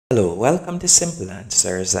Hello, welcome to Simple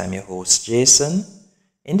Answers. I'm your host Jason.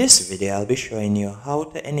 In this video, I'll be showing you how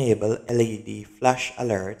to enable LED flash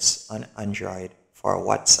alerts on Android for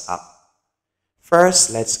WhatsApp.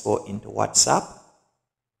 First, let's go into WhatsApp.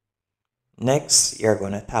 Next, you're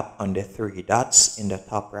going to tap on the three dots in the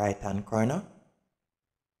top right hand corner.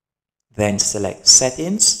 Then select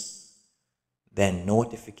Settings, then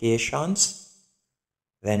Notifications.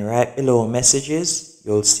 Then right below Messages,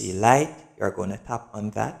 you'll see Light. You're going to tap on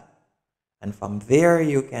that. And from there,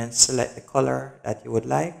 you can select the color that you would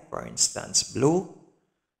like, for instance, blue.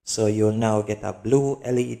 So you'll now get a blue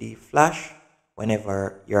LED flash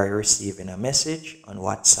whenever you're receiving a message on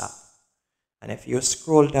WhatsApp. And if you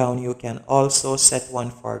scroll down, you can also set one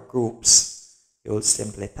for groups. You'll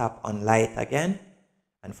simply tap on light again.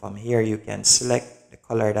 And from here, you can select the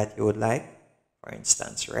color that you would like, for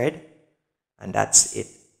instance, red. And that's it.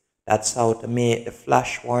 That's how to make the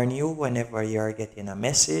flash warn you whenever you're getting a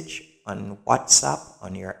message on WhatsApp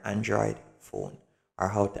on your Android phone, or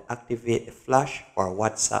how to activate the flash for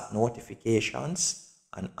WhatsApp notifications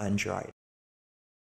on Android.